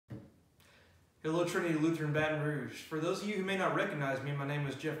Hello, Trinity Lutheran Baton Rouge. For those of you who may not recognize me, my name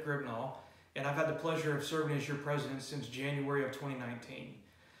is Jeff Gribnau, and I've had the pleasure of serving as your president since January of 2019.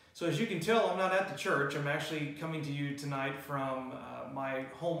 So as you can tell, I'm not at the church. I'm actually coming to you tonight from my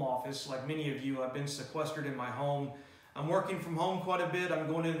home office. Like many of you, I've been sequestered in my home. I'm working from home quite a bit. I'm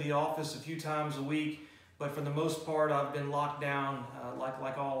going into the office a few times a week, but for the most part, I've been locked down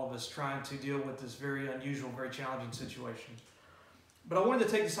like all of us, trying to deal with this very unusual, very challenging situation. But I wanted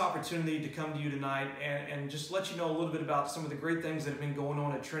to take this opportunity to come to you tonight and just let you know a little bit about some of the great things that have been going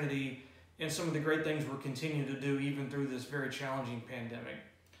on at Trinity and some of the great things we're continuing to do even through this very challenging pandemic.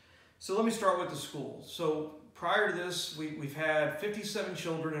 So let me start with the school. So prior to this, we've had 57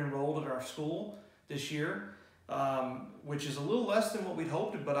 children enrolled at our school this year, which is a little less than what we'd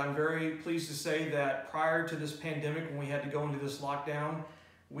hoped, but I'm very pleased to say that prior to this pandemic, when we had to go into this lockdown,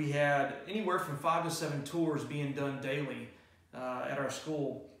 we had anywhere from 5 to 7 tours being done daily at our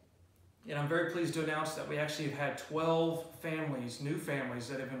school. And I'm very pleased to announce that we actually have had 12 families, new families,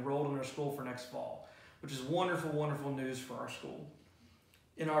 that have enrolled in our school for next fall, which is wonderful, wonderful news for our school.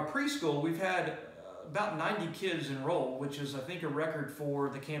 In our preschool, we've had about 90 kids enrolled, which is, I think, a record for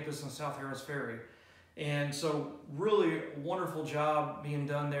the campus in South Harris Ferry. And so really wonderful job being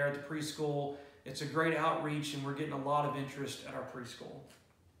done there at the preschool. It's a great outreach, and we're getting a lot of interest at our preschool.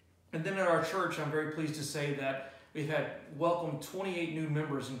 And then at our church, I'm very pleased to say that we've had welcomed 28 new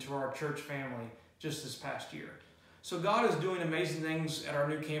members into our church family just this past year. So God is doing amazing things at our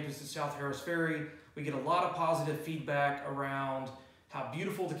new campus at South Harris Ferry. We get a lot of positive feedback around how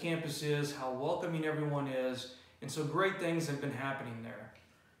beautiful the campus is, how welcoming everyone is, and so great things have been happening there.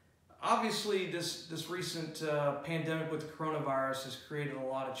 Obviously, this recent pandemic with the coronavirus has created a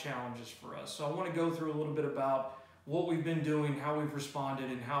lot of challenges for us. So I want to go through a little bit about what we've been doing, how we've responded,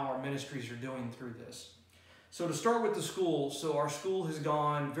 and how our ministries are doing through this. So to start with the school, so our school has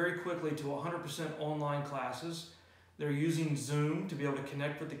gone very quickly to 100% online classes. They're using Zoom to be able to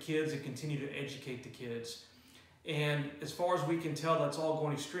connect with the kids and continue to educate the kids. And as far as we can tell, that's all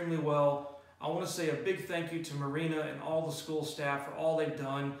going extremely well. I want to say a big thank you to Marina and all the school staff for all they've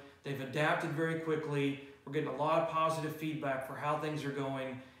done. They've adapted very quickly. We're getting a lot of positive feedback for how things are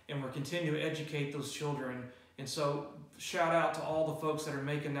going, and we're continuing to educate those children. And so shout out to all the folks that are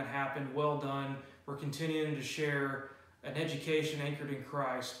making that happen. Well done. We're continuing to share an education anchored in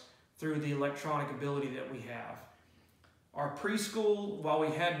Christ through the electronic ability that we have. Our preschool, while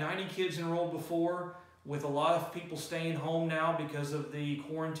we had 90 kids enrolled before, with a lot of people staying home now because of the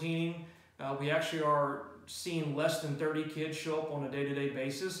quarantining, we actually are seeing less than 30 kids show up on a day-to-day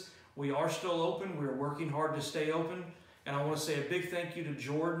basis. We are still open. We're working hard to stay open. And I want to say a big thank you to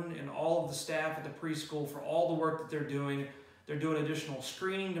Jordan and all of the staff at the preschool for all the work that they're doing. They're doing additional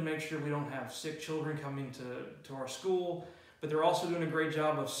screening to make sure we don't have sick children coming to our school. But they're also doing a great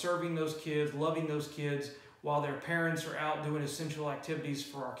job of serving those kids, loving those kids, while their parents are out doing essential activities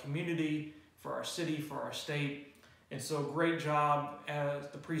for our community, for our city, for our state. And so great job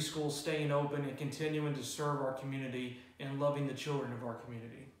at the preschool staying open and continuing to serve our community and loving the children of our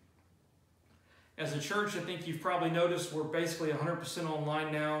community. As a church, I think you've probably noticed we're basically 100%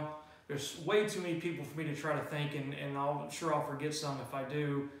 online now. There's way too many people for me to try to thank, and I'm sure I'll forget some if I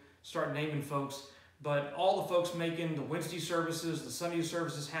do start naming folks. But all the folks making the Wednesday services, the Sunday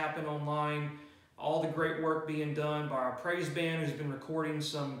services happen online, all the great work being done by our praise band who's been recording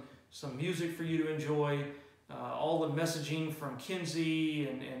some music for you to enjoy, all the messaging from Kinsey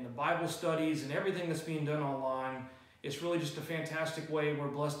and the Bible studies and everything that's being done online. It's really just a fantastic way. We're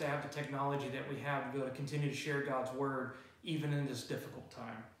blessed to have the technology that we have to be able to continue to share God's word even in this difficult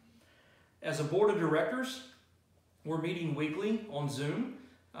time. As a board of directors, we're meeting weekly on Zoom.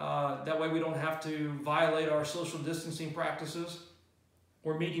 That way we don't have to violate our social distancing practices.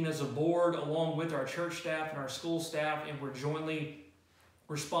 We're meeting as a board along with our church staff and our school staff, and we're jointly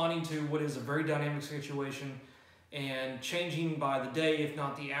responding to what is a very dynamic situation and changing by the day, if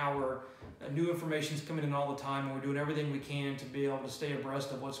not the hour. New information is coming in all the time, and we're doing everything we can to be able to stay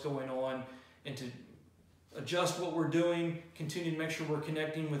abreast of what's going on and to adjust what we're doing, continue to make sure we're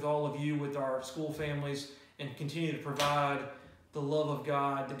connecting with all of you, with our school families, and continue to provide the love of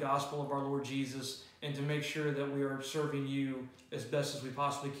God, the gospel of our Lord Jesus, and to make sure that we are serving you as best as we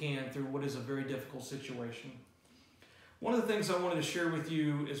possibly can through what is a very difficult situation. One of the things I wanted to share with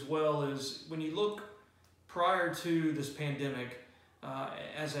you as well is when you look prior to this pandemic,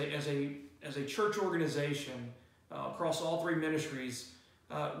 as a church organization across all three ministries,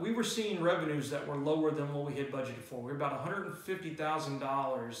 we were seeing revenues that were lower than what we had budgeted for. We were about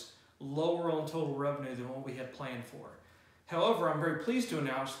 $150,000 lower on total revenue than what we had planned for. However, I'm very pleased to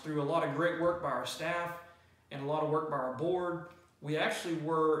announce through a lot of great work by our staff and a lot of work by our board, we actually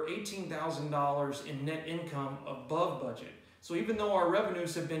were $18,000 in net income above budget. So even though our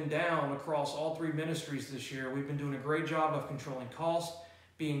revenues have been down across all three ministries this year, we've been doing a great job of controlling costs,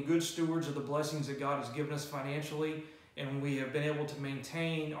 being good stewards of the blessings that God has given us financially, and we have been able to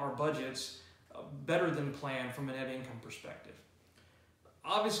maintain our budgets better than planned from a net income perspective.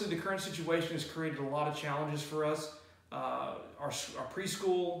 Obviously, the current situation has created a lot of challenges for us. Our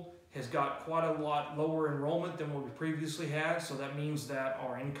preschool has got quite a lot lower enrollment than what we previously had, so that means that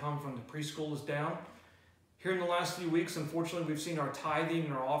our income from the preschool is down. Here in the last few weeks, unfortunately, we've seen our tithing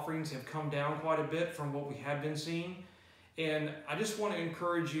and our offerings have come down quite a bit from what we had been seeing. And I just want to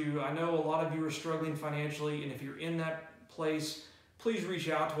encourage you, I know a lot of you are struggling financially, and if you're in that place, please reach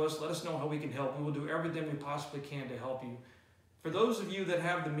out to us. Let us know how we can help. We will do everything we possibly can to help you. For those of you that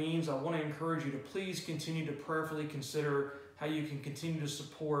have the means, I want to encourage you to please continue to prayerfully consider how you can continue to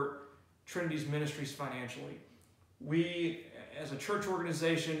support Trinity's ministries financially. We, as a church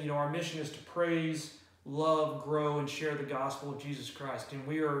organization, our mission is to praise, love, grow, and share the gospel of Jesus Christ. And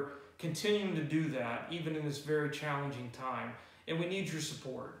we are continuing to do that even in this very challenging time. And we need your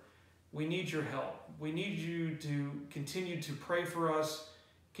support. We need your help. We need you to continue to pray for us,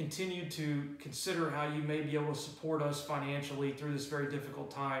 continue to consider how you may be able to support us financially through this very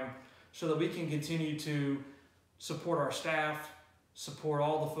difficult time so that we can continue to support our staff, support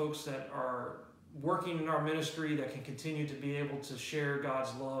all the folks that are working in our ministry, that can continue to be able to share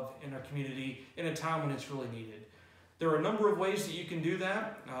God's love in our community in a time when it's really needed. There are a number of ways that you can do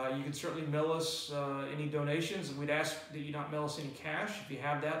that. You can certainly mail us any donations, and we'd ask that you not mail us any cash. If you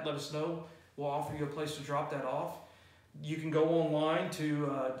have that, let us know. We'll offer you a place to drop that off. You can go online to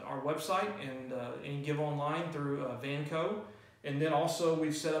our website and give online through Vanco. And then also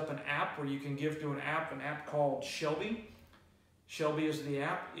we've set up an app where you can give through an app called Shelby. Shelby is the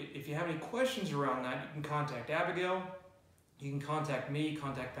app. If you have any questions around that, you can contact Abigail. You can contact me,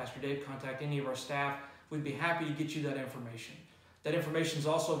 contact Pastor Dave, contact any of our staff. We'd be happy to get you that information. That information is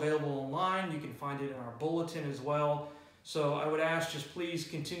also available online. You can find it in our bulletin as well. So I would ask, just please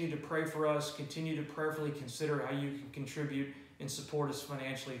continue to pray for us, continue to prayerfully consider how you can contribute and support us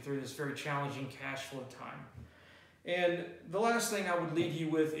financially through this very challenging cash flow time. And the last thing I would leave you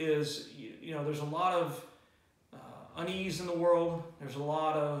with is, there's a lot of unease in the world. There's a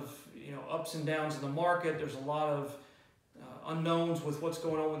lot of ups and downs in the market. There's a lot of unknowns with what's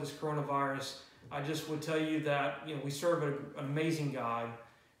going on with this coronavirus. I just would tell you that we serve an amazing God.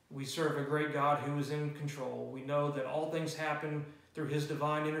 We serve a great God who is in control. We know that all things happen through His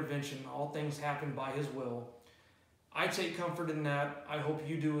divine intervention. All things happen by His will. I take comfort in that. I hope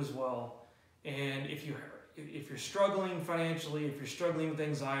you do as well. And if you're struggling financially, if you're struggling with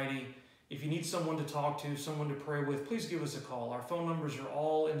anxiety, if you need someone to talk to, someone to pray with, please give us a call. Our phone numbers are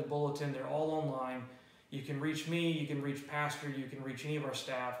all in the bulletin. They're all online. You can reach me. You can reach Pastor. You can reach any of our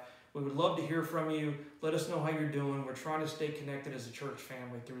staff. We would love to hear from you. Let us know how you're doing. We're trying to stay connected as a church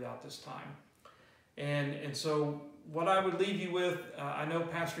family throughout this time. And so what I would leave you with, I know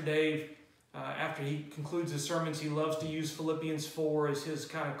Pastor Dave, after he concludes his sermons, he loves to use Philippians 4 as his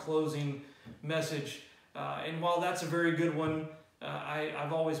kind of closing message. And while that's a very good one,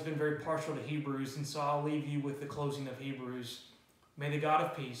 I've always been very partial to Hebrews, and so I'll leave you with the closing of Hebrews. May the God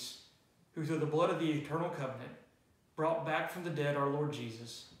of peace, who through the blood of the eternal covenant brought back from the dead our Lord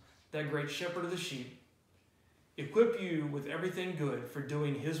Jesus, that great shepherd of the sheep, equip you with everything good for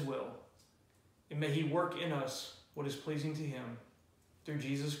doing His will, and may He work in us what is pleasing to Him through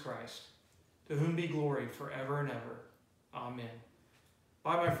Jesus Christ, to whom be glory forever and ever. Amen.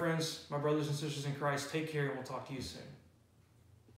 Bye, my friends, my brothers and sisters in Christ. Take care, and we'll talk to you soon.